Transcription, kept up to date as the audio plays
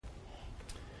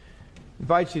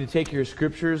invite you to take your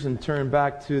scriptures and turn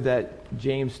back to that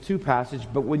James 2 passage,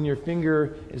 but when your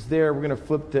finger is there, we're going to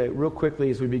flip to it real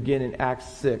quickly as we begin in Acts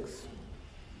 6.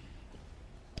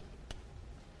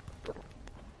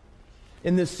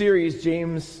 In this series,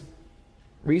 James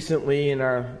recently, in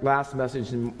our last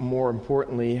message and more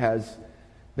importantly, has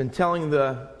been telling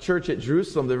the church at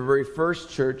Jerusalem, the very first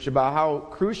church, about how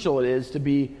crucial it is to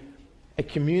be a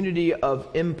community of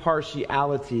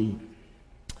impartiality.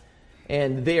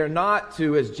 And they are not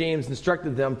to, as James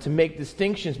instructed them, to make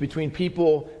distinctions between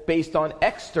people based on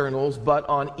externals, but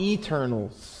on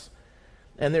eternals.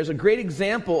 And there's a great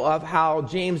example of how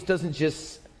James doesn't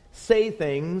just say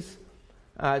things,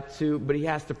 but he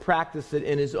has to practice it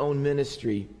in his own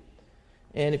ministry.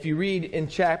 And if you read in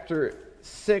chapter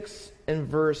 6 and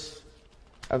verse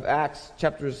of Acts,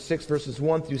 chapter 6, verses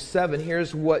 1 through 7,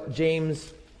 here's what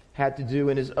James had to do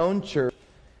in his own church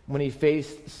when he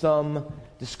faced some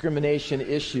discrimination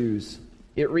issues.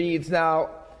 It reads, "Now,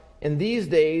 in these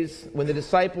days, when the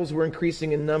disciples were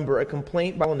increasing in number, a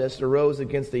complaint by Hellenists arose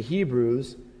against the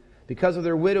Hebrews because of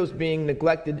their widows being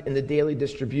neglected in the daily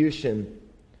distribution.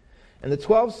 And the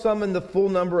 12 summoned the full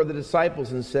number of the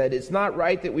disciples and said, 'It's not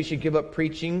right that we should give up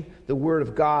preaching the word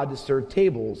of God to serve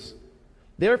tables.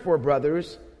 Therefore,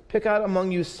 brothers, pick out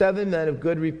among you 7 men of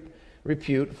good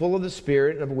repute, full of the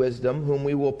Spirit and of wisdom, whom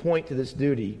we will appoint to this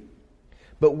duty.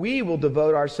 But we will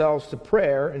devote ourselves to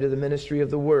prayer and to the ministry of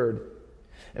the word.'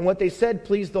 And what they said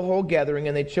pleased the whole gathering,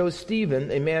 and they chose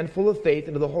Stephen, a man full of faith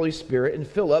and of the Holy Spirit, and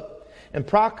Philip, and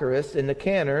Prochorus, and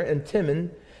Nicanor, and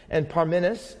Timon, and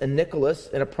Parmenas, and Nicholas,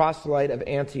 and a proselyte of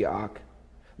Antioch.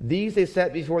 These they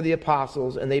set before the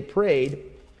apostles, and they prayed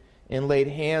and laid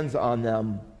hands on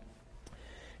them."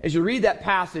 As you read that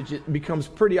passage, it becomes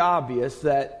pretty obvious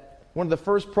that one of the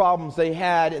first problems they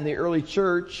had in the early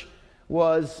church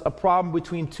was a problem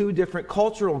between two different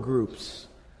cultural groups.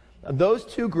 Those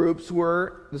two groups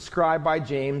were described by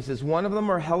James as one of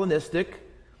them are Hellenistic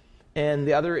and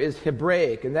the other is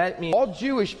Hebraic. And that means all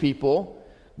Jewish people,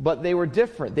 but they were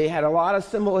different. They had a lot of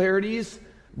similarities,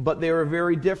 but they were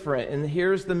very different. And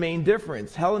here's the main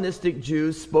difference. Hellenistic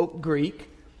Jews spoke Greek,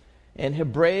 and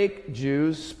Hebraic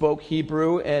Jews spoke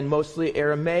Hebrew and mostly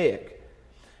Aramaic.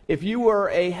 If you were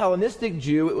a Hellenistic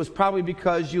Jew, it was probably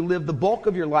because you lived the bulk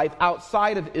of your life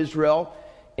outside of Israel,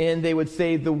 and they would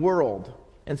say the world.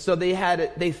 And so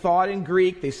they thought in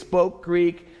Greek, they spoke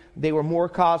Greek, they were more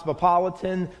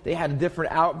cosmopolitan, they had a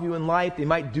different outview in life, they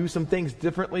might do some things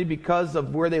differently because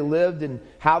of where they lived and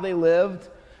how they lived.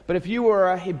 But if you were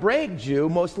a Hebraic Jew,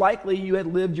 most likely you had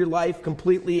lived your life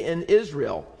completely in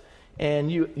Israel.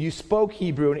 And you spoke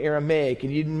Hebrew and Aramaic,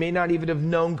 and you may not even have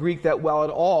known Greek that well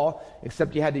at all,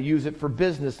 except you had to use it for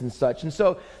business and such. And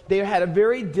so they had a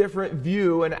very different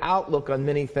view and outlook on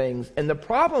many things. And the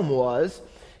problem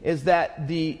is that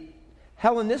the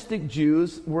Hellenistic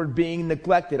Jews were being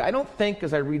neglected. I don't think,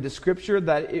 as I read the scripture,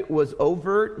 that it was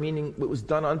overt, meaning it was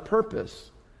done on purpose.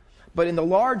 But in the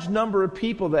large number of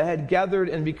people that had gathered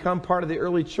and become part of the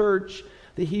early church,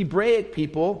 the Hebraic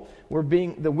people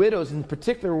the widows in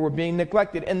particular, were being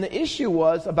neglected. And the issue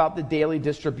was about the daily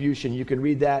distribution. You can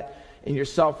read that in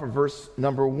yourself from verse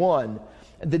number 1.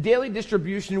 The daily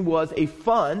distribution was a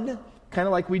fund, kind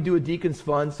of like we do a deacon's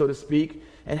fund, so to speak,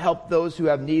 and help those who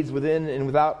have needs within and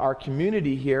without our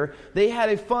community here. They had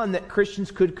a fund that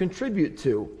Christians could contribute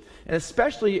to. And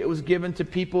especially it was given to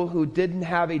people who didn't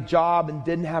have a job and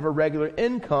didn't have a regular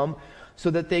income so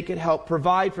that they could help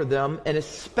provide for them. And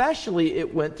especially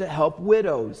it went to help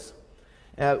widows.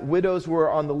 Widows were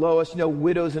on the lowest.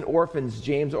 Widows and orphans,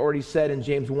 James already said in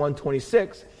James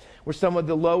 1:26, were some of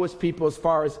the lowest people as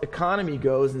far as economy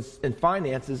goes and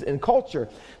finances and culture.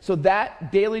 So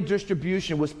that daily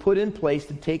distribution was put in place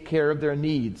to take care of their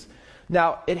needs.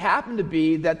 Now, it happened to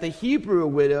be that the Hebrew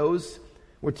widows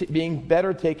were being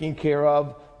better taken care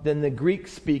of than the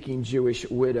Greek-speaking Jewish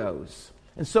widows.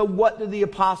 And so what do the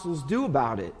apostles do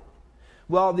about it?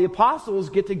 Well, the apostles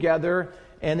get together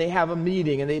and they have a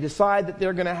meeting, and they decide that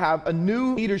they're going to have a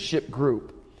new leadership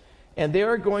group. And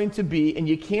they're going to be, and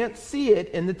you can't see it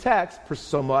in the text for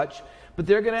so much, but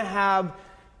they're going to have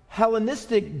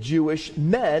Hellenistic Jewish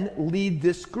men lead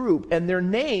this group. And their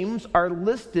names are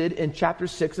listed in chapter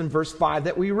 6 and verse 5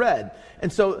 that we read.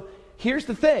 And so here's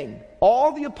the thing.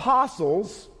 All the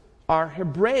apostles are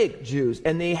Hebraic Jews,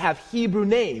 and they have Hebrew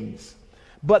names.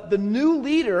 But the new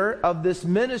leader of this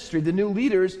ministry, the new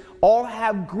leaders, all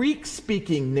have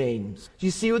Greek-speaking names. Do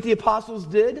you see what the apostles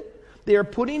did? They are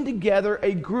putting together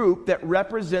a group that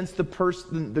represents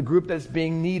the group that's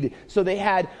being needed. So they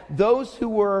had those who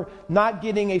were not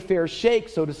getting a fair shake,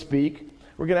 so to speak.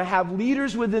 We're going to have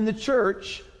leaders within the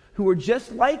church who were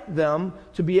just like them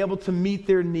to be able to meet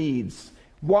their needs.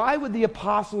 Why would the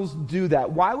apostles do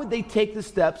that? Why would they take the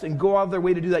steps and go out of their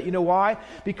way to do that? You know why?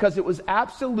 Because it was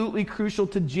absolutely crucial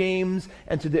to James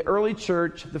and to the early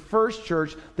church, the first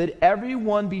church, that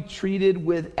everyone be treated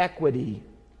with equity.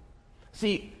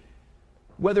 See,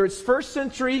 whether it's first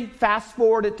century, fast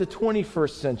forward it to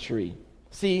 21st century.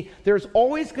 See, there's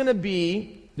always going to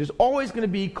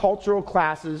be cultural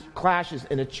clashes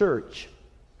in a church.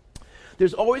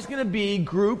 There's always going to be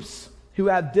groups who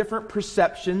have different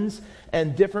perceptions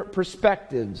and different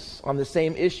perspectives on the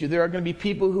same issue. There are going to be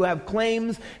people who have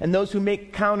claims and those who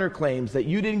make counterclaims that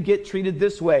you didn't get treated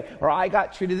this way or I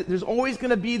got treated. There's always going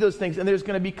to be those things, and there's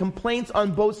going to be complaints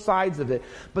on both sides of it.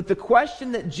 But the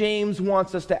question that James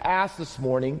wants us to ask this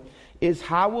morning is,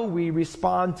 how will we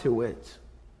respond to it?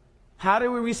 How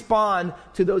do we respond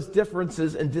to those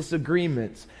differences and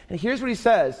disagreements? And here's what he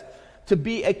says: to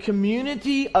be a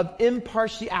community of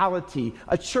impartiality,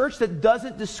 a church that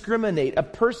doesn't discriminate,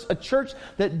 a church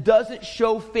that doesn't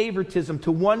show favoritism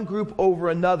to one group over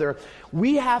another.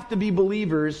 We have to be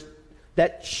believers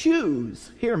that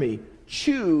choose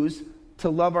to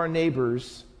love our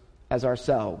neighbors as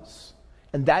ourselves.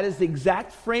 And that is the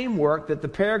exact framework that the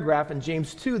paragraph in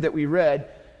James 2 that we read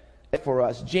for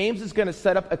us. James is going to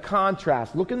set up a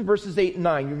contrast. Look in verses 8 and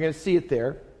 9. You're going to see it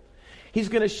there. He's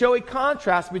going to show a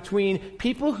contrast between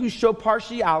people who show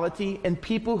partiality and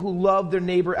people who love their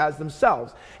neighbor as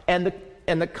themselves. And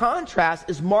the contrast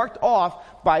is marked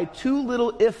off by two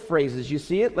little if phrases. You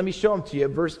see it? Let me show them to you.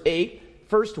 Verse 8,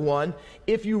 first one,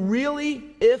 if you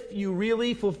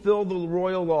really fulfill the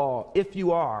royal law, if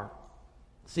you are.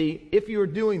 See, if you are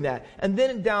doing that. And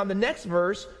then down the next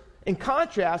verse, in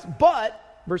contrast, but,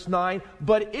 verse 9,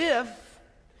 but if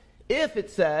it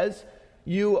says,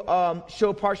 you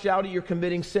show partiality, you're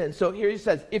committing sin. So here he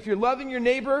says, if you're loving your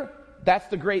neighbor, that's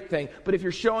the great thing. But if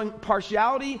you're showing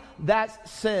partiality,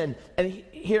 that's sin. And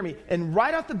hear me. And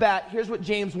right off the bat, here's what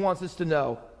James wants us to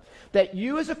know. That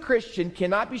you as a Christian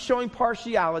cannot be showing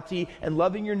partiality and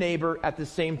loving your neighbor at the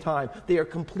same time. They are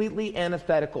completely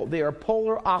antithetical. They are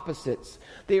polar opposites.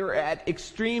 They are at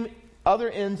extreme other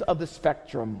ends of the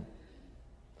spectrum.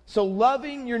 So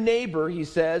loving your neighbor, he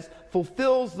says,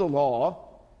 fulfills the law.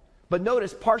 But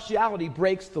notice, partiality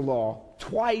breaks the law.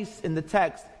 Twice in the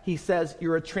text, he says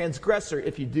you're a transgressor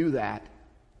if you do that.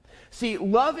 See,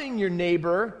 loving your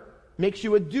neighbor makes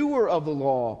you a doer of the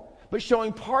law. But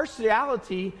showing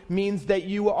partiality means that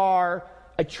you are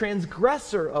a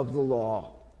transgressor of the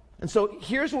law. And so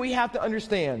here's what we have to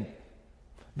understand.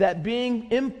 That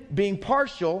being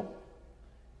partial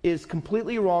is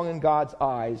completely wrong in God's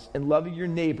eyes, and loving your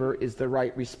neighbor is the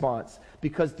right response,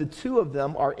 because the two of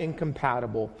them are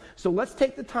incompatible. So let's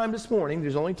take the time this morning,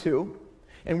 there's only two,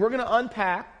 and we're going to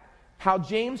unpack how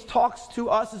James talks to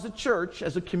us as a church,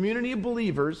 as a community of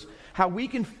believers, how we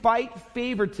can fight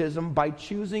favoritism by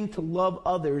choosing to love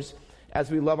others as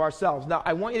we love ourselves. Now,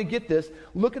 I want you to get this.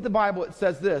 Look at the Bible. It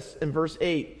says this in verse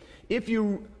 8. If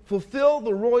you fulfill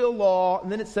the royal law,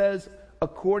 and then it says,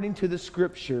 according to the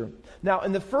Scripture. Now,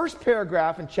 in the first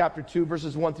paragraph in chapter 2,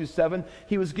 verses 1 through 7,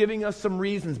 he was giving us some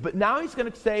reasons. But now he's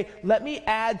going to say, let me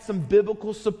add some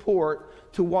biblical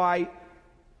support to why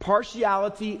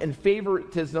partiality and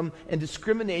favoritism and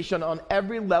discrimination on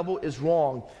every level is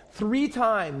wrong. 3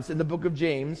 times in the book of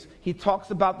James, he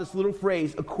talks about this little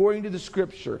phrase, according to the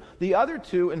Scripture. The other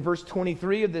 2, in verse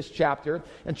 23 of this chapter,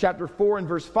 and chapter 4 and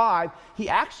verse 5, he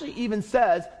actually even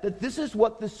says that this is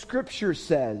what the Scripture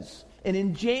says. And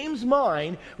in James'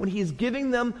 mind, when he's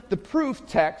giving them the proof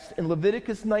text in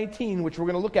Leviticus 19, which we're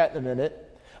going to look at in a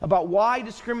minute, about why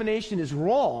discrimination is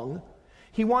wrong,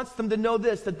 he wants them to know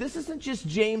this, that this isn't just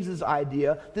James's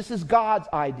idea, this is God's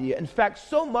idea. In fact,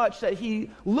 so much that he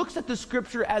looks at the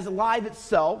Scripture as alive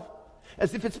itself,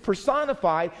 as if it's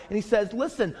personified, and he says,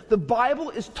 listen, the Bible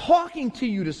is talking to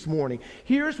you this morning.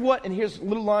 Here's what, and here's a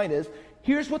little line is,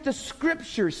 here's what the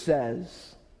Scripture says.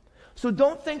 So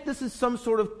don't think this is some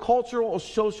sort of cultural or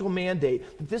social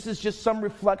mandate, that this is just some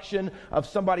reflection of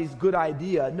somebody's good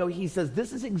idea. No, he says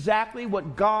this is exactly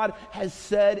what God has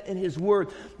said in His Word.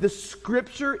 The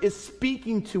Scripture is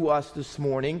speaking to us this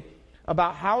morning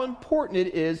about how important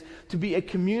it is to be a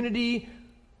community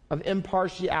of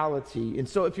impartiality. And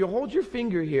so if you hold your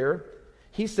finger here,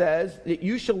 he says that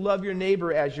you shall love your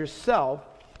neighbor as yourself.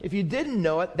 If you didn't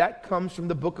know it, that comes from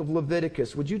the book of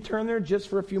Leviticus. Would you turn there just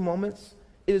for a few moments?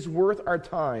 It is worth our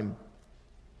time.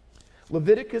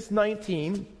 Leviticus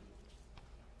 19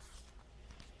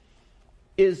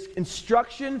 is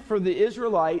instruction for the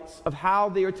Israelites of how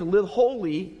they are to live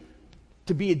holy,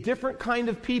 to be a different kind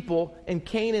of people in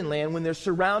Canaan land when they're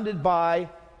surrounded by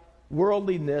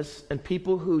worldliness, and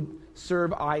people who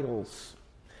serve idols.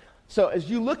 So as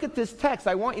you look at this text,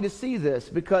 I want you to see this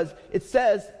because it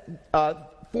says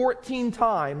 14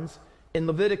 times in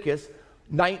Leviticus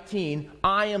 19,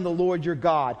 I am the Lord your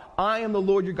God. I am the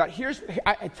Lord your God.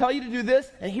 I tell you to do this,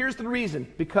 and here's the reason.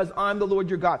 Because I'm the Lord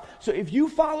your God. So if you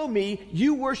follow me,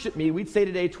 you worship me. We'd say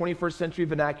today, 21st century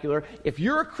vernacular. If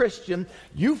you're a Christian,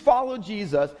 you follow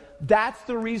Jesus. That's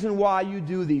the reason why you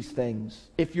do these things.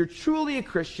 If you're truly a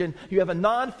Christian, you have a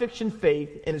non-fiction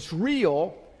faith, and it's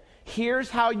real. Here's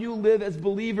how you live as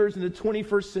believers in the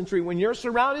 21st century when you're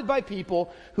surrounded by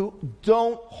people who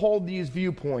don't hold these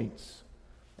viewpoints.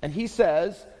 And he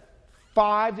says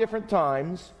 5 different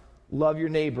times, love your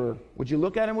neighbor. Would you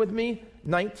look at him with me?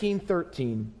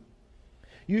 19:13.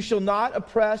 You shall not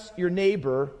oppress your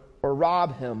neighbor or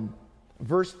rob him.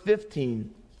 Verse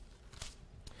 15.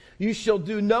 You shall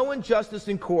do no injustice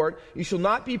in court. You shall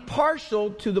not be partial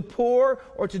to the poor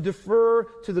or to defer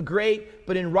to the great,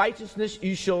 but in righteousness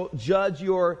you shall judge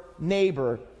your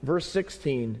neighbor. Verse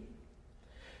 16.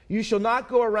 You shall not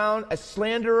go around a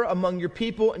slanderer among your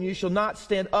people, and you shall not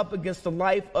stand up against the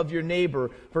life of your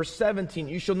neighbor. Verse 17.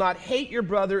 You shall not hate your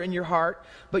brother in your heart,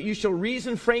 but you shall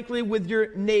reason frankly with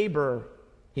your neighbor,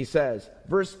 he says.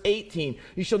 Verse 18.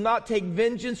 You shall not take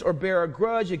vengeance or bear a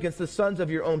grudge against the sons of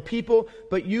your own people,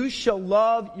 but you shall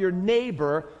love your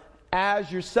neighbor as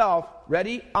yourself.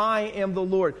 Ready? I am the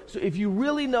Lord. So if you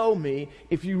really know me,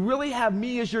 if you really have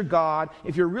me as your God,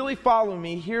 if you're really following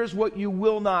me, here's what you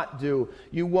will not do.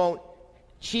 You won't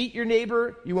cheat your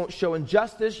neighbor. You won't show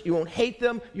injustice. You won't hate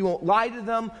them. You won't lie to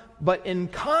them. But in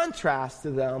contrast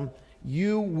to them,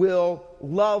 you will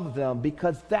love them,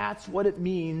 because that's what it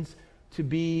means to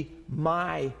be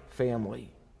my family.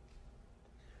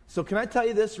 So can I tell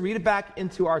you this? Read it back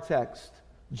into our text.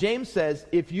 James says,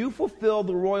 if you fulfill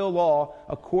the royal law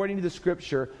according to the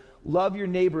scripture, love your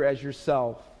neighbor as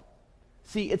yourself.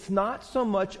 See, it's not so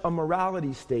much a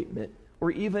morality statement or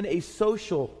even a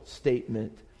social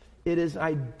statement. It is an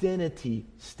identity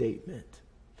statement.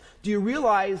 Do you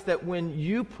realize that when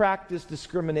you practice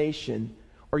discrimination,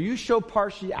 or you show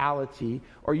partiality,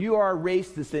 or you are a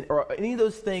racist, or any of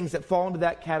those things that fall into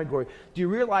that category, do you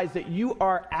realize that you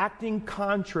are acting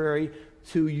contrary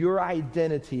to your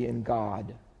identity in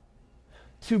God?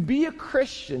 To be a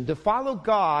Christian, to follow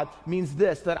God, means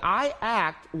this, that I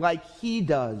act like He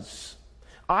does.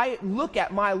 I look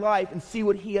at my life and see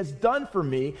what He has done for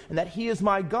me, and that He is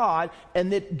my God,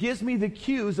 and that gives me the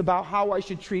cues about how I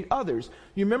should treat others.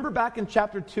 You remember back in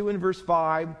chapter 2 and verse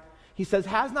 5, he says,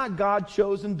 has not God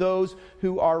chosen those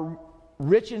who are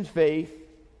rich in faith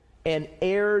and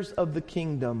heirs of the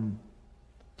kingdom?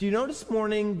 Do you notice this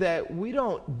morning that we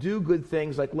don't do good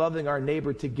things like loving our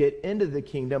neighbor to get into the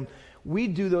kingdom? We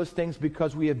do those things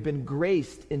because we have been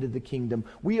graced into the kingdom.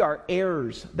 We are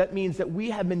heirs. That means that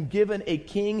we have been given a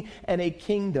king and a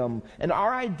kingdom. And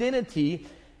our identity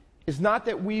is not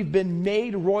that we've been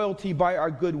made royalty by our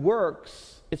good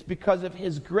works. It's because of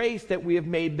His grace that we have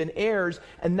been heirs.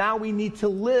 And now we need to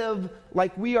live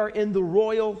like we are in the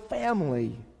royal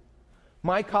family.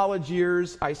 My college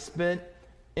years I spent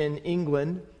in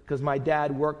England because my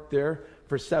dad worked there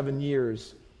for 7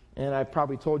 years. And I've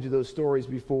probably told you those stories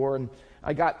before. And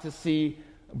I got to see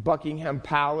Buckingham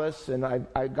Palace, and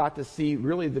I got to see,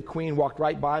 really, the Queen walked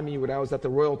right by me when I was at the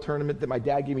Royal Tournament that my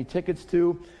dad gave me tickets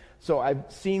to. So I've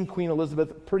seen Queen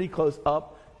Elizabeth pretty close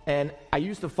up, and I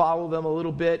used to follow them a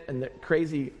little bit, and the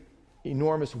crazy,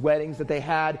 enormous weddings that they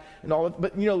had, and all of,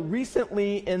 but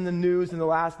recently in the news in the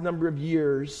last number of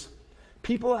years,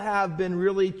 people have been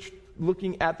really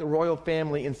looking at the royal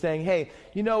family and saying, hey,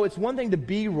 it's one thing to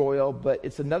be royal, but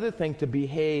it's another thing to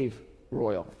behave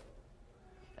royal.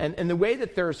 And the way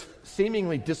that there's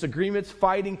seemingly disagreements,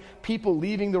 fighting, people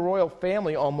leaving the royal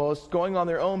family almost, going on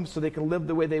their own so they can live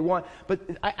the way they want. But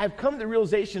I've come to the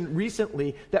realization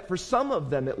recently that for some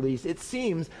of them at least, it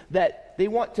seems that they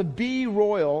want to be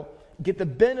royal, get the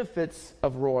benefits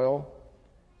of royal,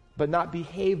 but not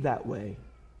behave that way.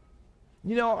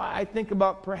 I think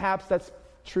about perhaps that's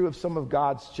true of some of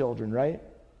God's children, right?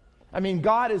 I mean,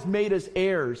 God has made us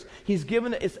heirs. He's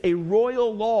given us a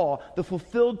royal law, the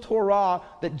fulfilled Torah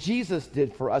that Jesus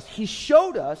did for us. He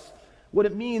showed us what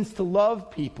it means to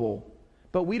love people,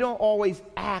 but we don't always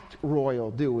act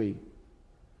royal, do we?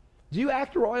 Do you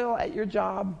act royal at your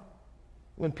job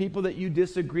when people that you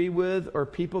disagree with or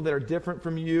people that are different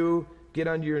from you get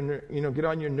on your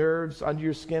nerves, under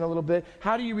your skin a little bit?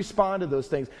 How do you respond to those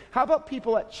things? How about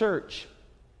people at church?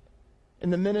 In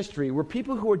the ministry, where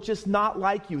people who are just not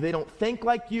like you, they don't think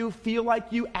like you, feel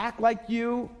like you, act like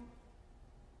you.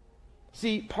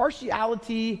 See,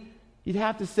 partiality, you'd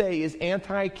have to say, is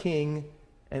anti-king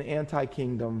and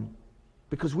anti-kingdom.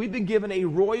 Because we've been given a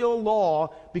royal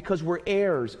law because we're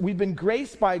heirs. We've been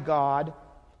graced by God,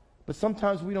 but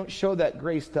sometimes we don't show that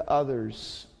grace to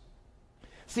others.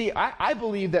 See, I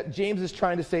believe that James is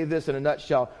trying to say this in a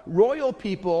nutshell. Royal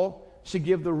people should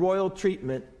give the royal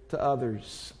treatment to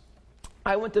others.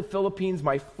 I went to Philippines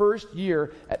my first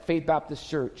year at Faith Baptist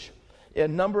Church. A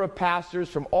number of pastors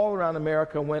from all around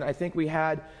America went. I think we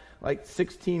had like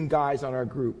 16 guys on our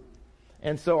group.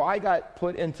 And so I got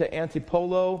put into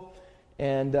Antipolo,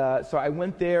 and so I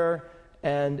went there,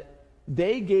 and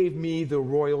they gave me the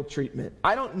royal treatment.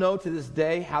 I don't know to this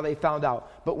day how they found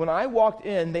out, but when I walked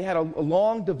in, they had a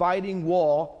long dividing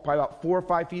wall, probably about 4 or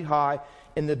 5 feet high,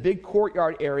 in the big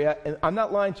courtyard area, and I'm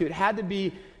not lying to you, it had to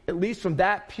be at least from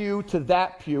that pew to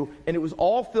that pew, and it was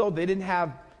all filled. They didn't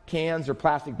have cans or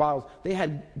plastic bottles. They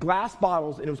had glass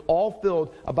bottles, and it was all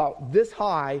filled about this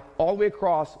high, all the way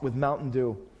across, with Mountain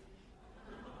Dew.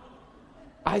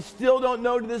 I still don't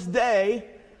know to this day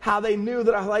how they knew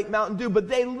that I liked Mountain Dew, but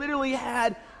they literally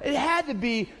had to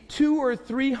be 200 or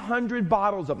 300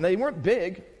 bottles of them. They weren't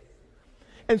big.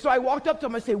 And so I walked up to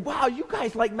them, I say, wow, you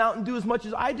guys like Mountain Dew as much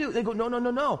as I do. They go,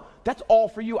 no, that's all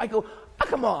for you. I go, oh,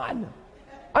 come on.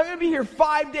 I'm going to be here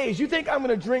 5 days. You think I'm going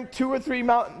to drink 2 or 3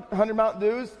 100 Mountain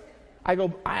Dews? I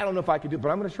go, I don't know if I could do it, but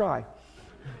I'm going to try.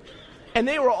 And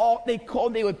they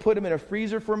would put them in a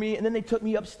freezer for me, and then they took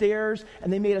me upstairs,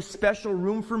 and they made a special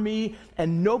room for me,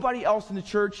 and nobody else in the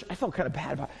church, I felt kind of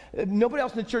bad about it, nobody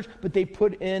else in the church, but they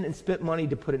put in and spent money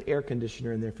to put an air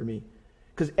conditioner in there for me.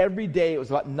 Because every day it was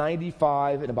about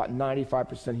 95 and about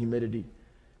 95% humidity.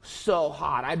 So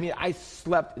hot. I mean, I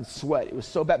slept in sweat. It was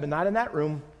so bad, but not in that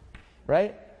room,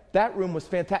 right? That room was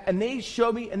fantastic. And they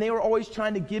showed me, and they were always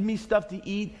trying to give me stuff to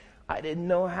eat. I didn't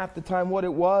know half the time what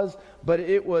it was, but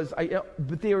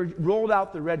but they rolled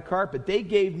out the red carpet. They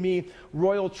gave me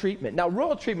royal treatment. Now,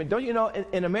 royal treatment, don't you know,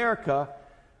 in America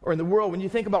or in the world, when you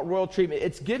think about royal treatment,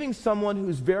 it's giving someone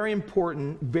who's very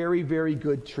important, very, very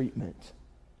good treatment.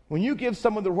 When you give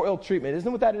someone the royal treatment, isn't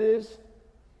that what that is?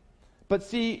 But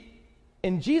see,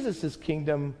 in Jesus'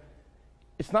 kingdom,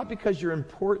 it's not because you're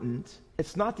important.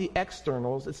 It's not the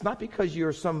externals. It's not because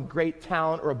you're some great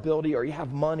talent or ability or you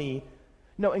have money.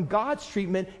 No, in God's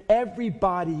treatment,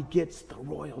 everybody gets the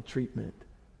royal treatment.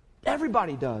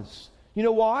 Everybody does. You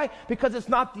know why? Because it's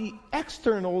not the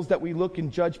externals that we look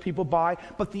and judge people by,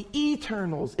 but the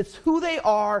eternals. It's who they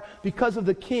are because of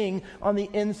the King on the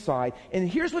inside. And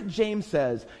here's what James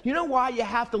says. You know why you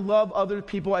have to love other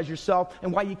people as yourself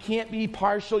and why you can't be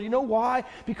partial? You know why?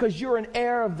 Because you're an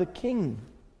heir of the King.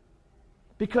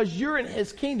 Because you're in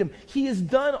his kingdom. He has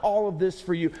done all of this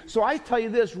for you. So I tell you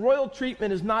this, royal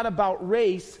treatment is not about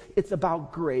race, it's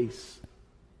about grace.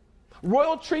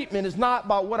 Royal treatment is not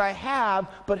about what I have,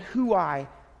 but who I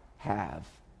have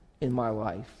in my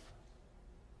life.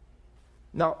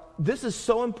 Now, this is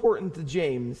so important to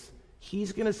James.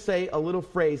 He's going to say a little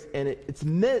phrase, and it's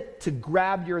meant to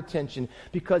grab your attention,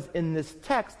 because in this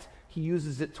text, he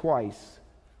uses it twice.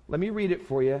 Let me read it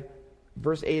for you.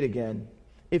 Verse 8 again.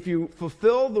 If you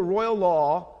fulfill the royal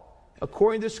law,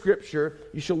 according to Scripture,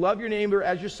 you shall love your neighbor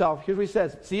as yourself. Here's what he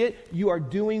says. See it? You are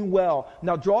doing well.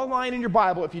 Now draw a line in your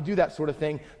Bible, if you do that sort of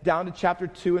thing, down to chapter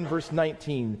 2 and verse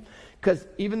 19. Because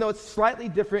even though it's slightly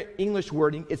different English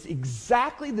wording, it's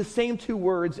exactly the same 2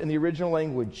 words in the original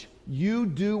language. You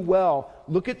do well.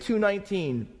 Look at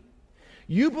 2:19.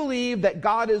 You believe that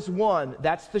God is one.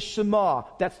 That's the Shema.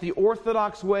 That's the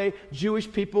Orthodox way.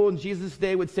 Jewish people in Jesus'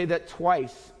 day would say that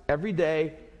twice every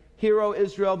day. Hear, O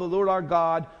Israel, the Lord our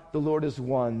God, the Lord is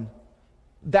one.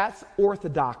 That's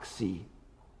orthodoxy.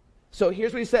 So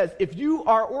here's what he says. If you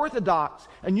are orthodox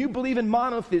and you believe in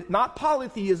monotheism, not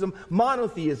polytheism,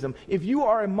 monotheism. If you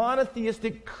are a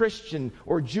monotheistic Christian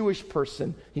or Jewish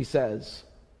person, he says,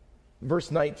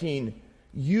 verse 19,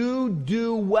 you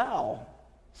do well.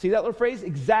 See that little phrase?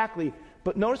 Exactly.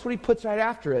 But notice what he puts right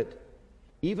after it.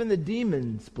 Even the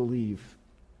demons believe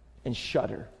and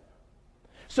shudder.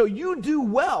 So you do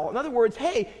well. In other words,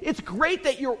 hey, it's great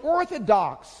that you're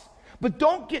orthodox, but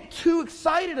don't get too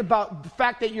excited about the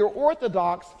fact that you're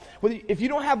orthodox. If you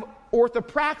don't have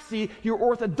orthopraxy, your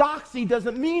orthodoxy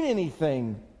doesn't mean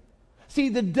anything. See,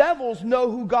 the devils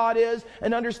know who God is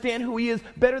and understand who he is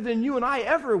better than you and I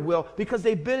ever will, because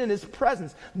they've been in his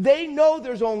presence. They know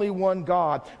there's only one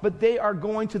God, but they are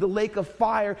going to the lake of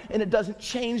fire, and it doesn't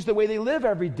change the way they live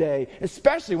every day,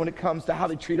 especially when it comes to how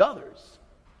they treat others.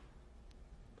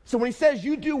 So when he says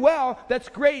you do well, that's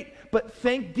great, but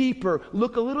think deeper.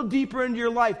 Look a little deeper into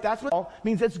your life. That's what it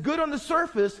means. It's good on the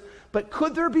surface, but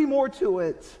could there be more to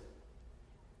it?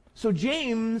 So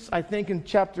James, I think in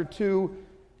chapter 2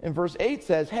 in verse 8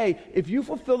 says, hey, if you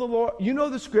fulfill the law, you know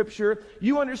the scripture,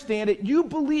 you understand it, you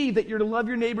believe that you're to love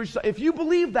your neighbors. If you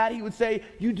believe that, he would say,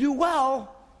 you do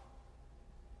well.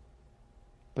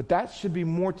 But that should be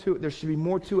more to it. There should be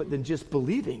more to it than just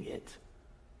believing it.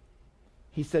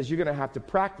 He says you're going to have to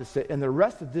practice it. And the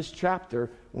rest of this chapter,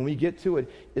 when we get to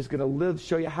it, is going to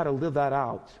show you how to live that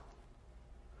out.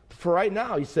 For right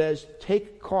now, he says,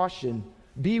 take caution,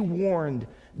 be warned.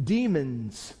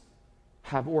 Demons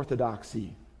have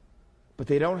orthodoxy, but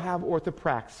they don't have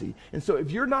orthopraxy. And so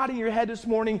if you're nodding your head this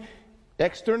morning,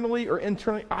 externally or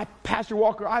internally, Pastor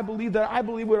Walker, I believe that. I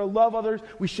believe we're to love others.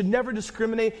 We should never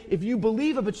discriminate. If you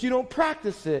believe it, but you don't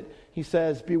practice it, he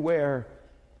says, beware,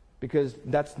 because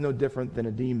that's no different than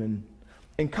a demon.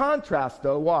 In contrast,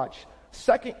 though, watch,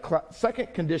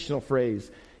 second conditional phrase.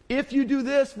 If you do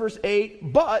this, verse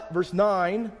 8, but, verse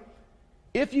 9,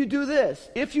 if you do this,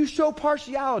 if you show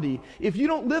partiality, if you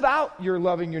don't live out your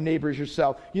loving your neighbor as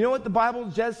yourself, you know what the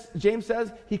Bible, James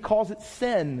says? He calls it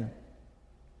sin.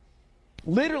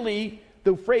 Literally,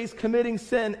 the phrase committing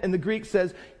sin in the Greek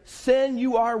says, sin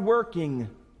you are working.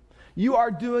 You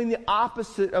are doing the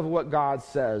opposite of what God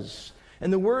says.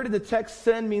 And the word in the text,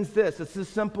 sin, means this. It's this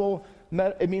simple,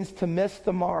 it means to miss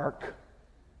the mark.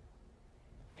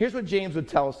 Here's what James would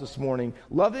tell us this morning.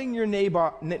 Loving your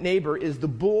neighbor is the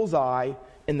bullseye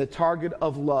and the target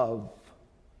of love.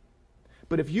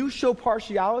 But if you show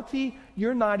partiality,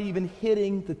 you're not even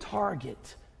hitting the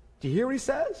target. Do you hear what he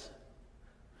says?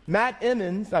 Matt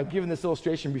Emmons, I've given this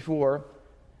illustration before,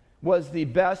 was the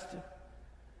best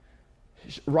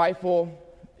he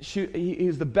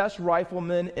was the best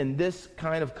rifleman in this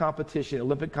kind of competition,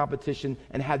 Olympic competition,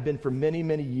 and had been for many,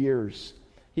 many years.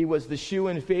 He was the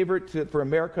shoe-in favorite for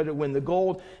America to win the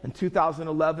gold in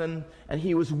 2011, and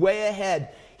he was way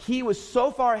ahead. He was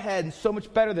so far ahead and so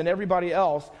much better than everybody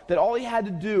else that all he had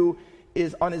to do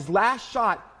is on his last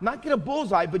shot, not get a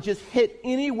bullseye, but just hit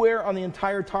anywhere on the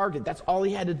entire target. That's all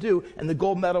he had to do, and the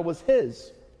gold medal was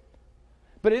his.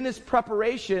 But in his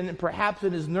preparation, and perhaps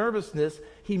in his nervousness,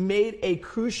 he made a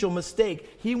crucial mistake.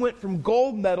 He went from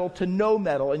gold medal to no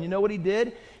medal, and you know what he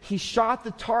did? He shot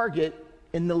the target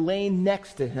in the lane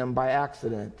next to him by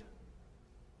accident.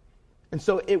 And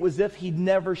so it was as if he'd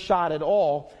never shot at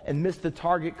all and missed the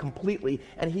target completely,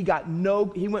 and he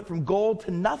went from gold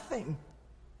to nothing.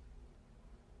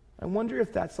 I wonder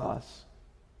if that's us.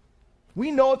 We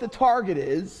know what the target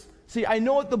is. See, I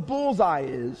know what the bullseye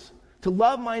is, to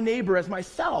love my neighbor as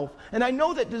myself. And I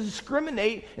know that to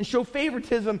discriminate and show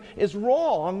favoritism is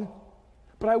wrong,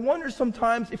 but I wonder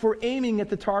sometimes if we're aiming at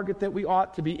the target that we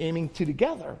ought to be aiming to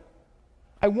together.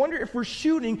 I wonder if we're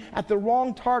shooting at the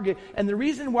wrong target, and the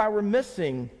reason why we're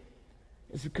missing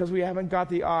is because we haven't got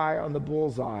the eye on the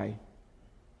bullseye.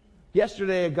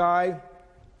 Yesterday, a guy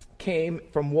came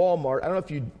from Walmart. I don't know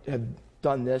if you have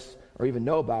done this or even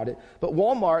know about it, but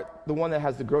Walmart, the one that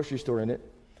has the grocery store in it,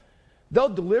 they'll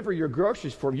deliver your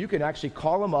groceries for you. You can actually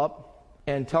call them up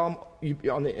and tell them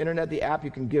on the internet, the app, you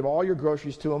can give all your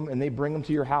groceries to them, and they bring them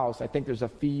to your house. I think there's a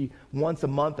fee once a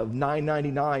month of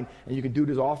 $9.99, and you can do it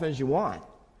as often as you want.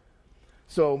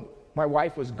 So my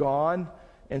wife was gone,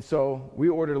 and so we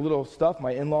ordered a little stuff.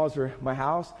 My in-laws are at my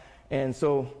house, and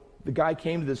so the guy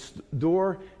came to this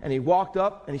door, and he walked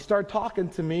up, and he started talking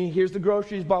to me. Here's the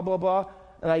groceries, blah, blah, blah.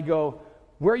 And I go,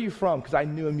 where are you from? Because I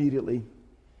knew immediately.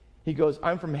 He goes,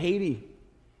 I'm from Haiti.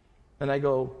 And I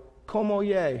go, como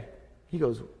ye? He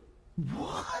goes,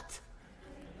 what?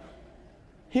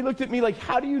 He looked at me like,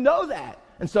 how do you know that?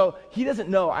 And so he doesn't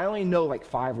know. I only know like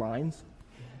 5 lines.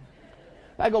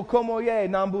 I go, como ye,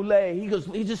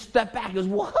 nambule. He just stepped back. He goes,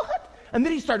 what? And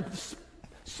then he started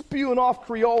spewing off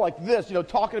Creole like this,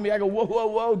 talking to me. I go, whoa, whoa,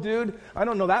 whoa, dude. I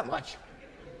don't know that much.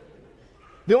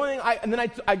 The only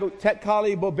thing I go, Tet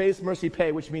Kali Bobase Mercy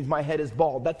Pay, which means my head is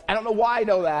bald. I don't know why I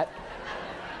know that.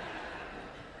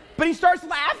 But he starts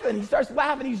laughing.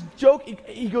 He's joking.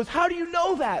 He goes, how do you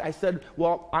know that? I said,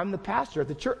 well, I'm the pastor at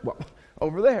the church. Well,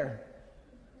 over there.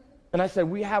 And I said,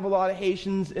 we have a lot of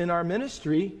Haitians in our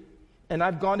ministry, and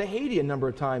I've gone to Haiti a number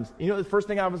of times. You know what the first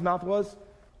thing out of his mouth was?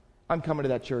 I'm coming to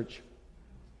that church.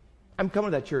 I'm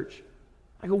coming to that church.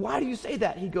 I go, why do you say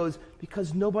that? He goes,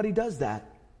 because nobody does that.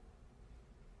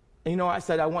 And I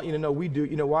said, I want you to know we do.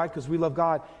 You know why? Because we love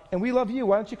God. And we love you.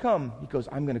 Why don't you come? He goes,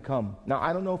 I'm going to come. Now,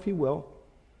 I don't know if he will.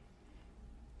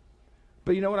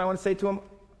 But you know what I want to say to him?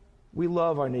 We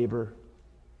love our neighbor.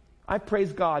 I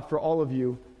praise God for all of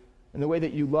you and the way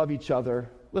that you love each other.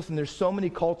 Listen, there's so many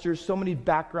cultures, so many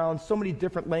backgrounds, so many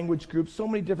different language groups, so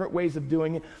many different ways of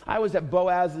doing it. I was at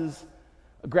Boaz's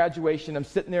graduation. I'm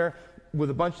sitting there with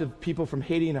a bunch of people from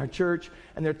Haiti in our church,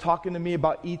 and they're talking to me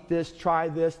about eat this, try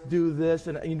this, do this,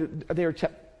 and they were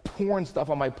corn stuff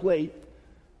on my plate.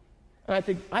 And I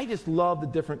think, I just love the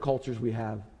different cultures we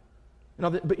have.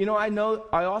 But I know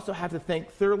I also have to think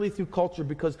thoroughly through culture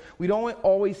because we don't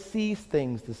always see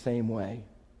things the same way.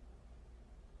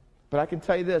 But I can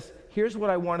tell you this, here's what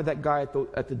I wanted that guy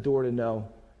at the door to know,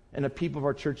 and the people of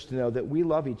our church to know, that we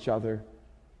love each other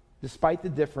despite the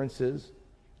differences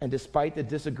and despite the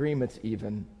disagreements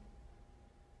even.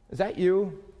 Is that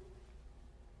you?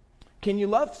 Can you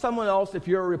love someone else if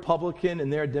you're a Republican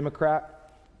and they're a Democrat?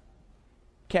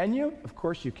 Can you? Of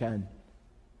course you can.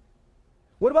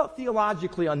 What about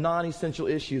theologically on non-essential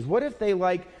issues? What if they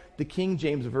like the King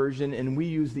James Version and we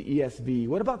use the ESV?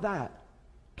 What about that?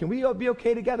 Can we all be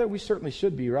okay together? We certainly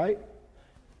should be, right?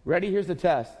 Ready? Here's the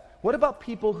test. What about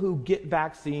people who get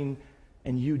vaccine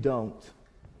and you don't?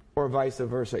 Or vice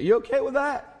versa. Are you okay with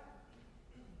that?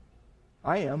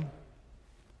 I am.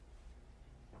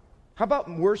 How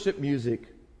about worship music?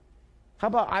 How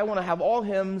about I want to have all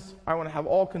hymns, I want to have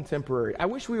all contemporary. I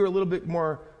wish we were a little bit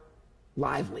more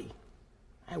lively.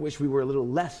 I wish we were a little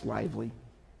less lively.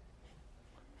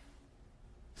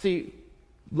 See,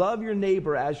 love your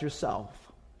neighbor as yourself.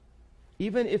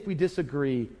 Even if we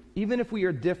disagree, even if we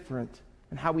are different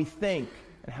in how we think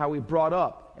and how we brought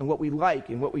up and what we like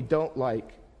and what we don't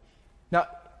like. Now,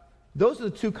 those are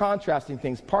the two contrasting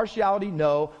things. Partiality,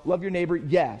 no. Love your neighbor,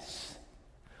 yes.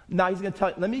 Now he's going to tell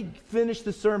you, let me finish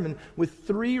the sermon with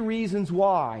 3 reasons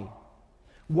why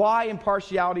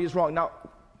impartiality is wrong. Now,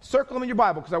 circle them in your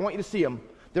Bible because I want you to see them.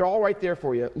 They're all right there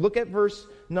for you. Look at verse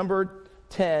number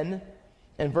 10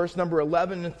 and verse number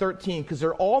 11 and 13 because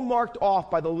they're all marked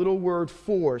off by the little word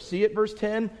for. See it, verse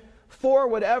 10? For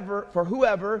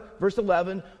whoever, verse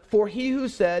 11, for he who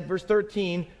said, verse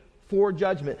 13, for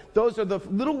judgment. Those are the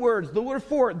little words, the word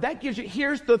for. That gives you,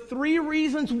 here's the 3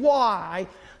 reasons why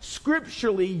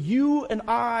scripturally you and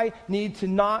I need to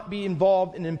not be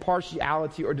involved in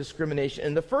impartiality or discrimination.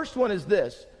 And the first one is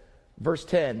this, verse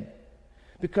 10.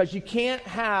 Because you can't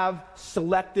have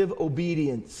selective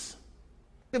obedience.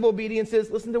 Selective obedience is,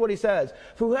 listen to what he says.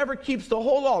 For whoever keeps the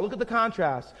whole law, look at the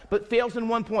contrast, but fails in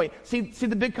one point. See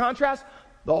the big contrast?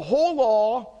 The whole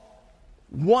law,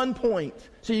 1 point.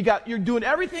 So you're doing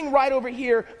everything right over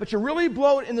here, but you're really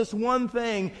blowing in this one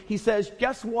thing. He says,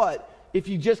 guess what? If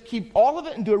you just keep all of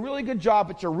it and do a really good job,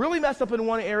 but you're really messed up in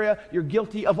one area, you're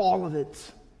guilty of all of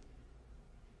it.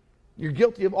 You're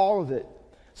guilty of all of it.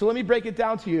 So let me break it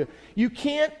down to you. You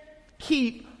can't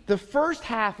keep the first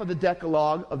half of the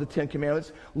Decalogue of the 10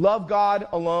 Commandments. Love God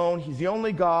alone. He's the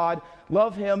only God.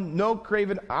 Love Him. No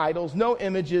graven idols. No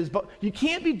images. But you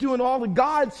can't be doing all the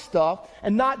God stuff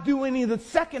and not do any of the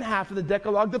second half of the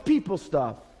Decalogue, the people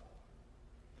stuff.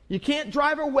 You can't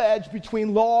drive a wedge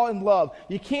between law and love.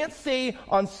 You can't say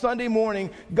on Sunday morning,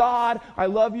 God, I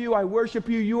love you, I worship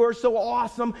you, you are so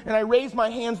awesome, and I raise my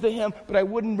hands to Him, but I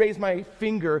wouldn't raise my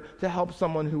finger to help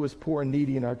someone who is poor and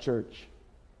needy in our church.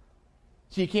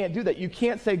 So you can't do that. You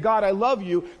can't say, God, I love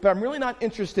you, but I'm really not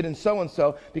interested in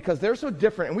so-and-so because they're so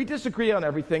different, and we disagree on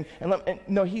everything.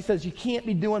 No, he says you can't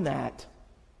be doing that.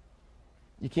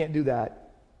 You can't do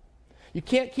that. You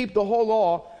can't keep the whole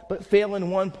law, but fail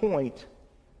in one point.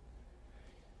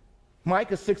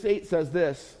 Micah 6:8 says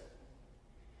this,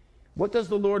 what does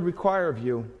the Lord require of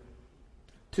you?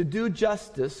 To do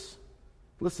justice,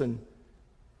 listen,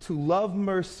 to love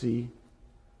mercy,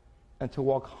 and to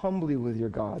walk humbly with your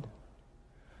God.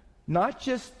 Not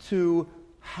just to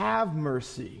have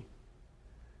mercy,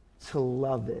 to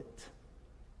love it.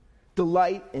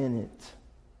 Delight in it.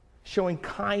 Showing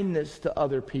kindness to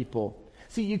other people.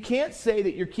 See, you can't say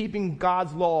that you're keeping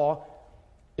God's law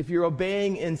if you're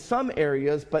obeying in some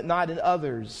areas, but not in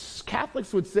others.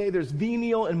 Catholics would say there's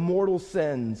venial and mortal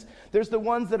sins. There's the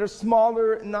ones that are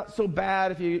smaller and not so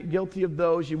bad. If you're guilty of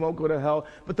those, you won't go to hell.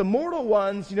 But the mortal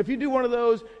ones, if you do one of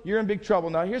those, you're in big trouble.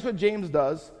 Now, here's what James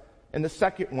does in the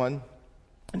second one.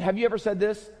 And have you ever said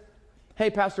this? Hey,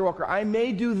 Pastor Walker, I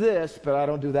may do this, but I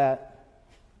don't do that.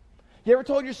 You ever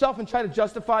told yourself and try to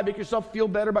justify, make yourself feel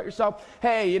better about yourself?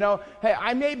 Hey,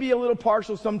 I may be a little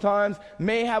partial sometimes,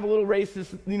 may have a little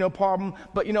racist, problem,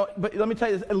 but let me tell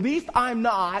you this, at least I'm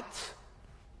not.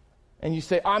 And you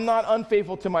say, I'm not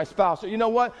unfaithful to my spouse. Or you know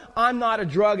what? I'm not a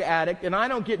drug addict, and I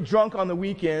don't get drunk on the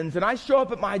weekends, and I show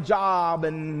up at my job,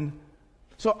 and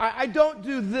so I don't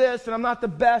do this, and I'm not the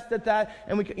best at that,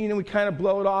 and we kind of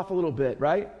blow it off a little bit,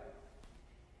 right?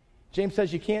 James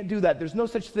says you can't do that. There's no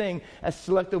such thing as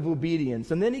selective obedience.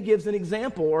 And then he gives an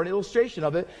example or an illustration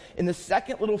of it in the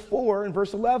second little 4 in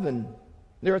verse 11.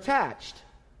 They're attached.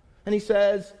 And he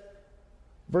says,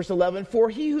 verse 11, for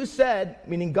he who said,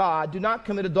 meaning God, do not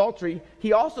commit adultery,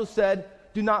 he also said,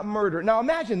 do not murder. Now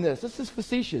imagine this. This is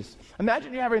facetious.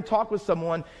 Imagine you're having a talk with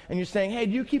someone and you're saying, hey,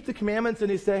 do you keep the commandments? And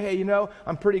they say, hey,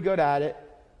 I'm pretty good at it.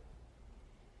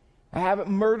 I haven't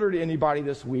murdered anybody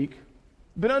this week.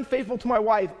 Been unfaithful to my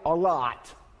wife a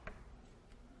lot.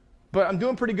 But I'm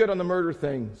doing pretty good on the murder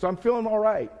thing, so I'm feeling all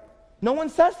right. No one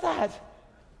says that.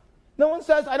 No one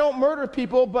says, I don't murder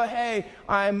people, but hey,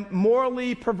 I'm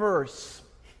morally perverse.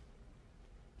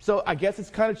 So I guess it's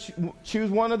kind of choose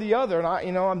one or the other,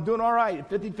 and I'm doing all right,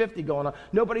 50-50 going on.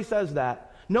 Nobody says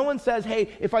that. No one says, hey,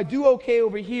 if I do okay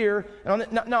over here.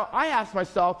 Now, I asked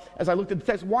myself, as I looked at the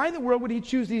text, why in the world would he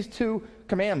choose these two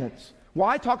commandments?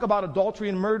 Why talk about adultery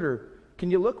and murder? Can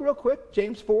you look real quick?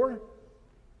 James 4.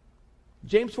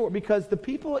 James 4, because the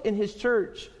people in his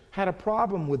church had a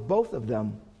problem with both of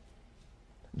them.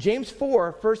 James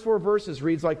 4, first 4 verses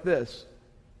reads like this.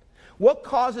 What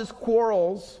causes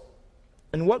quarrels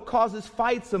and what causes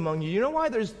fights among you? You know why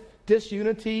there's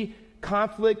disunity,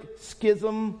 conflict,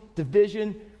 schism,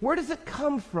 division? Where does it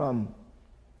come from?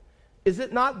 Is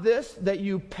it not this, that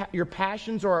your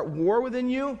passions are at war within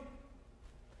you?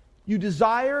 You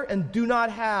desire and do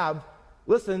not have,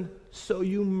 listen, so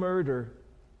you murder.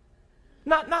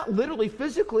 Not literally,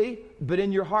 physically, but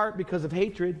in your heart because of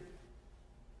hatred.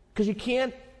 Because you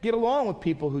can't get along with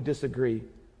people who disagree.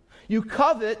 You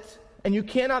covet and you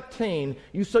cannot obtain.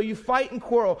 So you fight and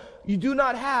quarrel. You do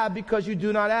not have because you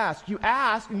do not ask. You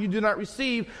ask and you do not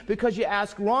receive because you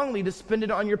ask wrongly to spend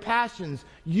it on your passions.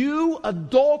 You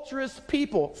adulterous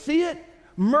people. See it?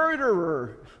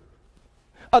 Murderer.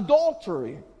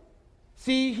 Adultery.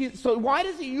 See, so why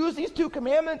does he use these two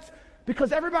commandments?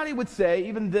 Because everybody would say,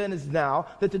 even then as now,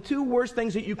 that the two worst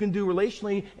things that you can do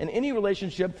relationally in any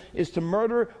relationship is to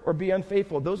murder or be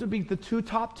unfaithful. Those would be the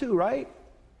top two, right?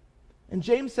 And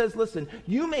James says, listen,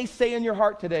 you may say in your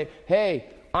heart today, hey,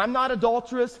 I'm not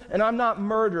adulterous and I'm not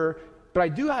murderer, but I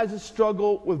do have a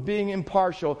struggle with being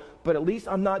impartial, but at least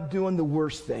I'm not doing the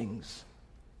worst things.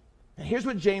 And here's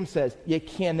what James says, you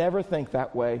can never think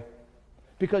that way.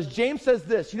 Because James says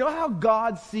this, you know how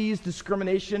God sees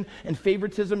discrimination and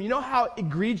favoritism? You know how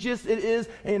egregious it is?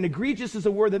 And egregious is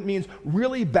a word that means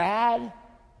really bad.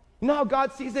 You know how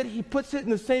God sees it? He puts it in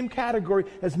the same category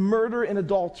as murder and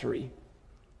adultery.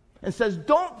 And says,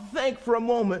 don't think for a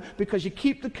moment, because you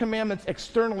keep the commandments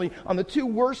externally on the two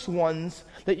worst ones,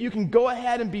 that you can go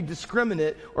ahead and be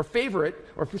discriminate or favorite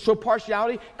or show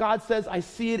partiality. God says, I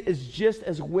see it as just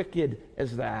as wicked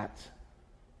as that.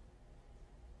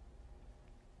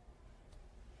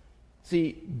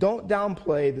 See, don't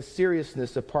downplay the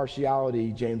seriousness of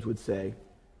partiality, James would say.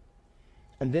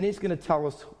 And then he's going to tell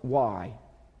us why.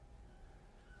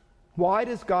 Why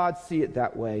does God see it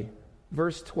that way?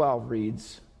 Verse 12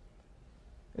 reads,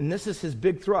 and this is his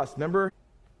big thrust, remember?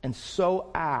 And so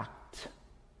act.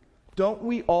 Don't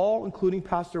we all, including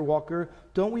Pastor Walker,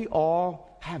 don't we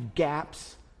all have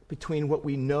gaps between what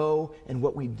we know and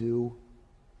what we do?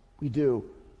 We do.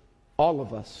 All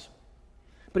of us.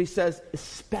 But he says,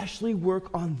 especially work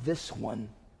on this one.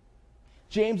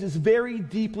 James is very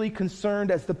deeply concerned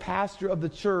as the pastor of the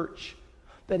church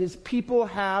that his people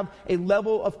have a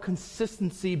level of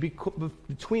consistency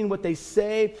between what they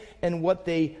say and what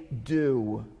they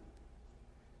do.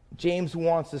 James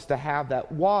wants us to have that.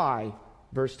 Why?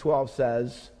 Verse 12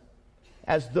 says,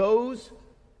 as those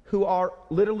who are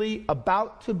literally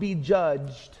about to be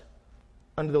judged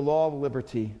under the law of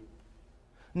liberty.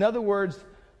 In other words,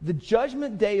 the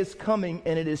judgment day is coming,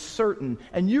 and it is certain.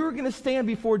 And you're going to stand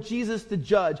before Jesus to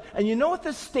judge. And you know what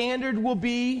the standard will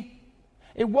be?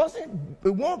 It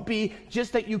won't be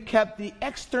just that you kept the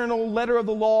external letter of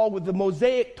the law with the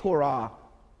Mosaic Torah,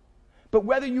 but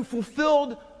whether you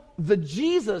fulfilled the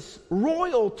Jesus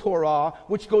royal Torah,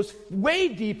 which goes way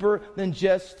deeper than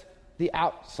just the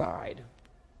outside.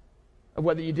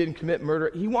 Whether you didn't commit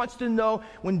murder. He wants to know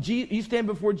when you stand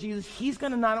before Jesus, he's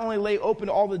going to not only lay open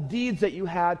all the deeds that you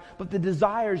had, but the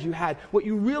desires you had, what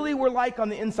you really were like on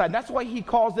the inside. And that's why he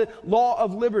calls it law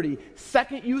of liberty.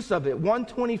 Second use of it,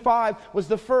 125 was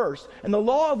the first. And the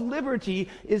law of liberty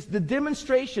is the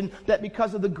demonstration that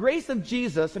because of the grace of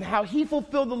Jesus and how he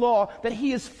fulfilled the law, that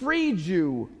he has freed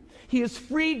you. He has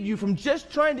freed you from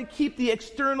just trying to keep the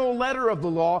external letter of the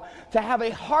law to have a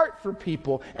heart for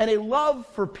people and a love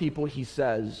for people, he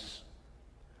says.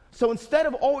 So instead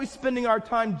of always spending our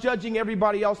time judging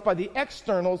everybody else by the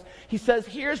externals, he says,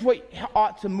 here's what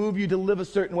ought to move you to live a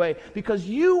certain way, because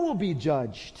you will be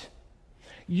judged.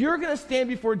 You're going to stand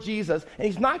before Jesus, and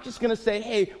he's not just going to say,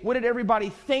 hey, what did everybody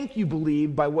think you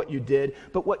believed by what you did,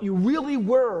 but what you really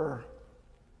were.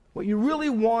 What you really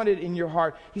wanted in your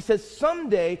heart. He says,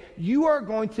 someday you are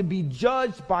going to be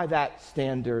judged by that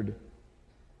standard.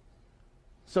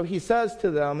 So he says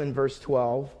to them in verse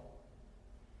 12,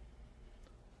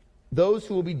 those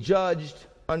who will be judged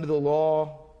under the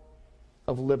law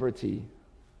of liberty.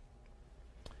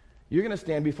 You're going to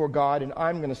stand before God, and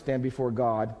I'm going to stand before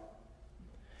God.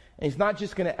 And he's not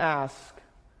just going to ask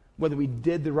whether we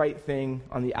did the right thing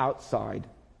on the outside,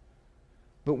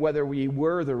 but whether we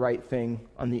were the right thing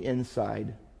on the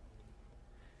inside.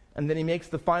 And then he makes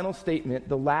the final statement,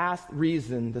 the last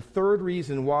reason, the third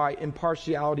reason why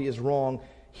impartiality is wrong.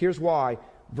 Here's why.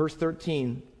 Verse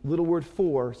 13, little word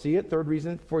for. See it? Third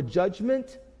reason. For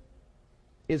judgment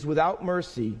is without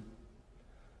mercy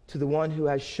to the one who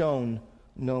has shown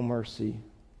no mercy.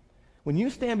 When you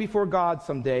stand before God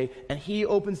someday and he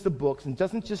opens the books and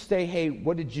doesn't just say, hey,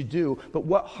 what did you do? But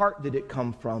what heart did it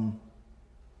come from?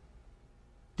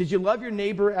 Did you love your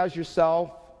neighbor as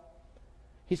yourself?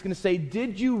 He's going to say,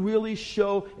 did you really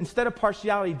show, instead of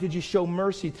partiality, did you show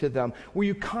mercy to them? Were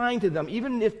you kind to them,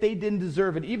 even if they didn't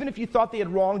deserve it? Even if you thought they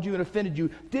had wronged you and offended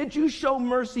you, did you show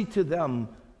mercy to them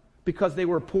because they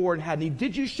were poor and had need?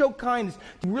 Did you show kindness?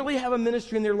 Did you really have a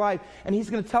ministry in their life? And he's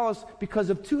going to tell us because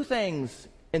of two things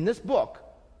in this book.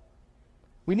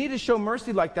 We need to show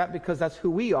mercy like that because that's who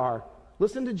we are.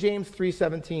 Listen to James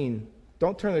 3:17.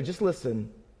 Don't turn there, just listen.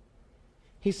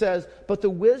 He says, but the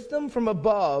wisdom from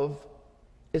above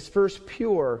is first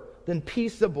pure, then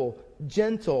peaceable,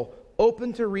 gentle,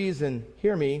 open to reason,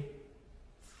 hear me,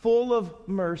 full of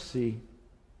mercy.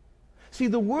 See,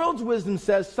 the world's wisdom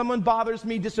says someone bothers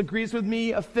me, disagrees with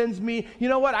me, offends me. You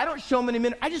know what? I don't show them any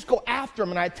minute. I just go after them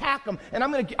and I attack them, and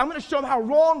I'm going to show them how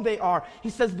wrong they are. He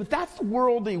says, but that's the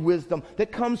worldly wisdom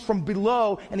that comes from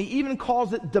below, and he even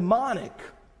calls it demonic.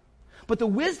 But the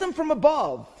wisdom from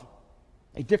above,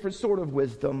 a different sort of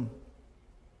wisdom,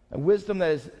 a wisdom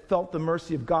that has felt the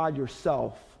mercy of God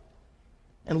yourself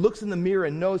and looks in the mirror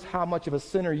and knows how much of a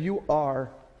sinner you are.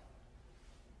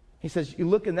 He says, you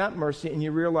look in that mercy and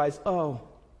you realize, oh,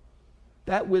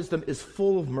 that wisdom is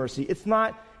full of mercy. It's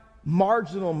not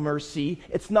marginal mercy.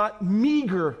 It's not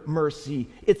meager mercy.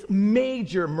 It's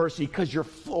major mercy because you're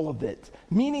full of it.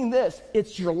 Meaning this,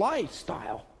 it's your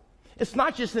lifestyle. It's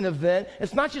not just an event.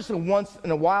 It's not just a once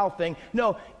in a while thing.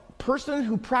 No, person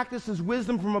who practices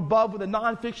wisdom from above with a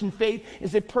nonfiction faith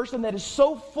is a person that is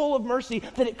so full of mercy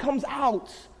that it comes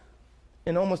out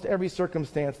in almost every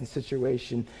circumstance and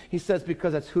situation. He says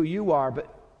because that's who you are,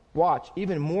 but watch,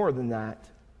 even more than that,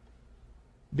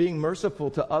 being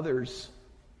merciful to others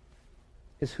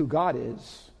is who God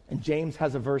is. And James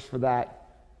has a verse for that.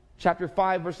 Chapter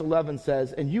 5, verse 11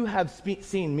 says, and you have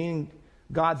seen, meaning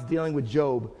God's dealing with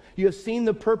Job, you have seen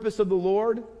the purpose of the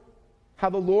Lord, how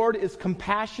the Lord is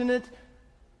compassionate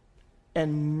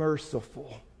and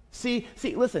merciful. See,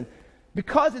 listen,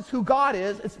 because it's who God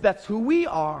is, that's who we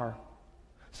are.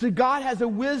 So God has a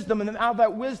wisdom, and then out of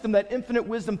that wisdom, that infinite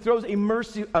wisdom, throws a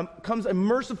mercy, comes a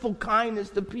merciful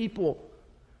kindness to people.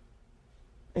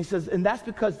 And he says, and that's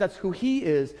because that's who he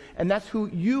is, and that's who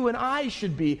you and I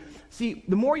should be. See,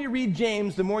 the more you read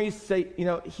James, the more you say,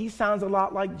 he sounds a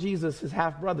lot like Jesus, his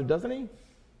half-brother, doesn't he?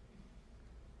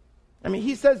 I mean,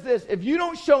 he says this, if you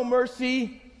don't show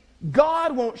mercy,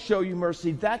 God won't show you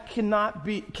mercy. That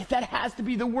has to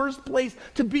be the worst place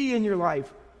to be in your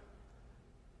life.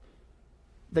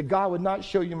 That God would not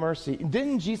show you mercy.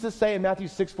 Didn't Jesus say in Matthew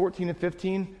 6:14 and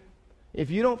 15, if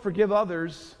you don't forgive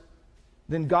others,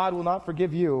 then God will not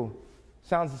forgive you.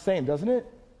 Sounds the same, doesn't it?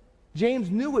 James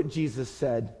knew what Jesus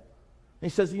said. And he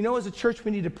says, as a church,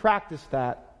 we need to practice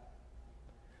that.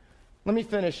 Let me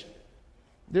finish.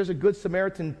 There's a Good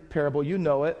Samaritan parable, you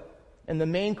know it. And the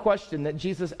main question that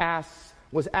Jesus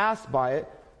was asked by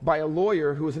a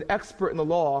lawyer who was an expert in the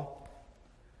law.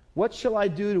 What shall I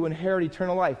do to inherit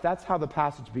eternal life? That's how the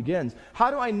passage begins.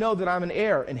 How do I know that I'm an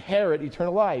heir, inherit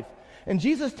eternal life? And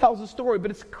Jesus tells a story,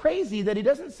 but it's crazy that he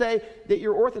doesn't say that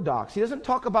you're orthodox. He doesn't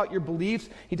talk about your beliefs.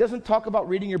 He doesn't talk about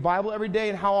reading your Bible every day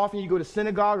and how often you go to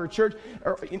synagogue or church.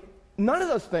 None of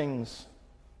those things.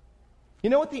 You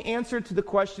know what the answer to the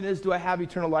question is, do I have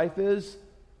eternal life is?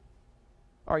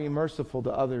 Are you merciful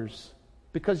to others?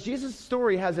 Because Jesus'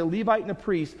 story has a Levite and a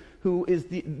priest who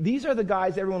these are the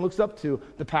guys everyone looks up to.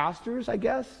 The pastors, I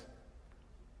guess.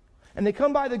 And they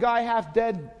come by the guy half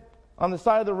dead on the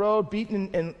side of the road,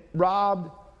 beaten and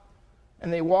robbed,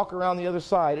 and they walk around the other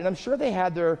side. And I'm sure they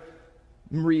had their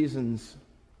reasons.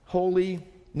 Holy,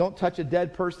 don't touch a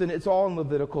dead person. It's all in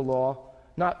Levitical law.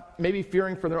 Not maybe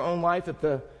fearing for their own life that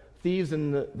the thieves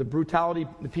and the brutality,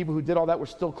 the people who did all that were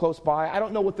still close by. I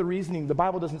don't know what the reasoning, the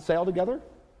Bible doesn't say altogether.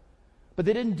 But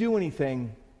they didn't do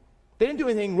anything. They didn't do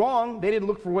anything wrong. They didn't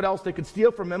look for what else they could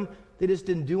steal from him. They just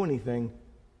didn't do anything.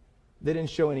 They didn't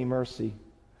show any mercy.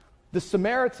 The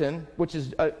Samaritan, which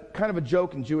is kind of a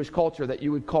joke in Jewish culture that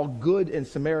you would call good and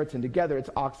Samaritan together, it's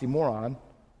oxymoron.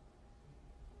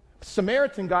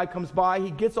 Samaritan guy comes by,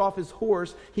 he gets off his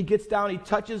horse, he gets down, he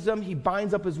touches him, he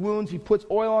binds up his wounds, he puts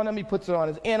oil on him, he puts it on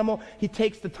his animal, he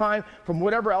takes the time from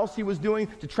whatever else he was doing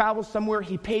to travel somewhere,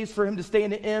 he pays for him to stay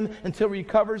in the inn until he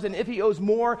recovers, and if he owes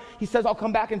more, he says, I'll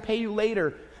come back and pay you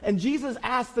later. And Jesus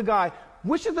asked the guy,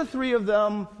 which of the three of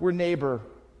them were neighbor?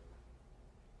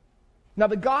 Now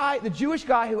the Jewish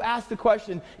guy who asked the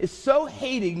question is so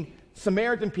hating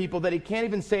Samaritan people that he can't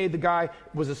even say the guy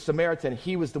was a Samaritan.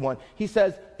 He was the one. He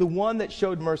says, the one that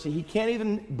showed mercy. He can't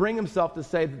even bring himself to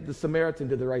say that the Samaritan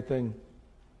did the right thing.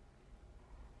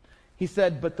 He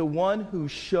said, but the one who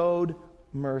showed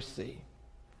mercy.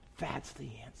 That's the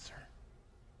answer.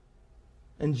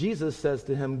 And Jesus says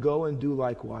to him, go and do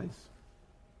likewise.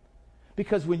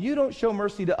 Because when you don't show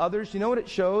mercy to others, you know what it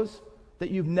shows?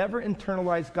 That you've never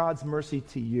internalized God's mercy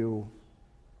to you.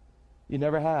 You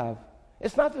never have.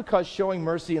 It's not because showing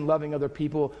mercy and loving other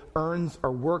people earns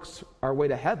or works our way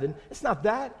to heaven. It's not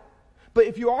that. But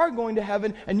if you are going to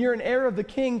heaven and you're an heir of the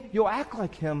King, you'll act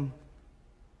like him.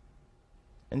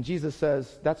 And Jesus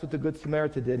says that's what the Good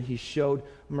Samaritan did. He showed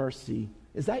mercy.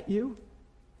 Is that you?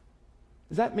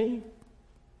 Is that me?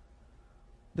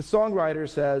 The songwriter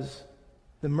says,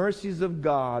 the mercies of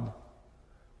God,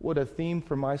 what a theme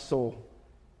for my soul.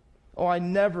 Oh, I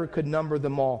never could number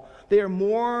them all. They are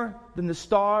more than the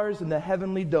stars in the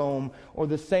heavenly dome or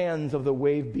the sands of the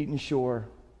wave-beaten shore.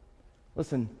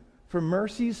 Listen, for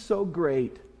mercies so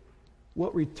great,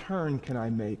 what return can I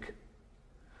make?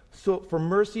 So for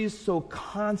mercies so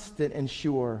constant and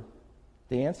sure,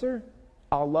 the answer?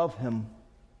 I'll love him.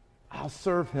 I'll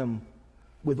serve him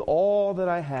with all that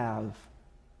I have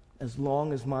as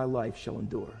long as my life shall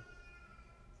endure.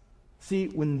 See,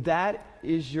 when that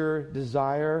is your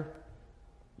desire,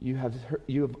 you have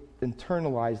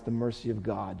internalized the mercy of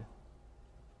God.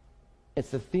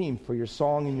 It's the theme for your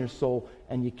song in your soul,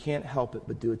 and you can't help it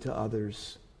but do it to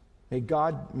others. May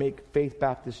God make Faith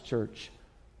Baptist Church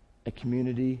a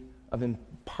community of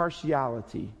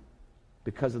impartiality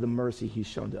because of the mercy he's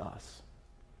shown to us.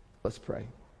 Let's pray.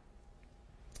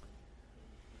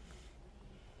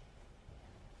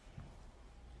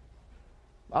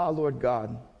 Lord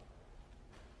God,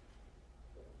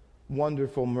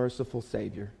 wonderful, merciful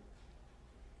Savior.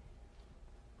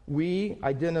 We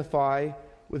identify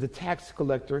with the tax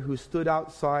collector who stood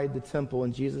outside the temple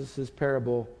in Jesus'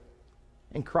 parable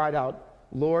and cried out,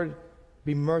 Lord,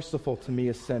 be merciful to me,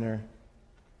 a sinner.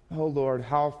 Oh Lord,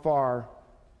 how far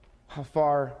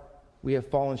we have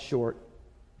fallen short.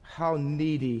 How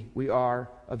needy we are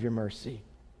of your mercy.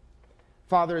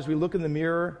 Father, as we look in the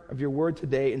mirror of your word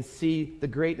today and see the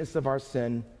greatness of our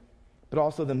sin, but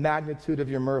also the magnitude of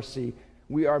your mercy,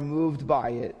 we are moved by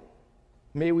it.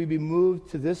 May we be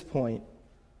moved to this point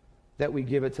that we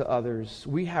give it to others.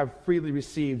 We have freely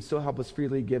received, so help us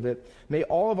freely give it. May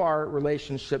all of our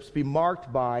relationships be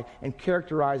marked by and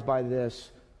characterized by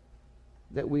this,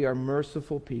 that we are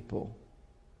merciful people,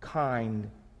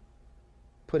 kind,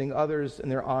 putting others in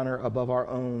their honor above our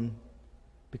own,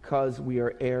 because we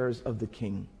are heirs of the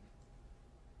King.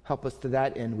 Help us to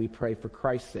that end, we pray, for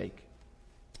Christ's sake.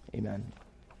 Amen.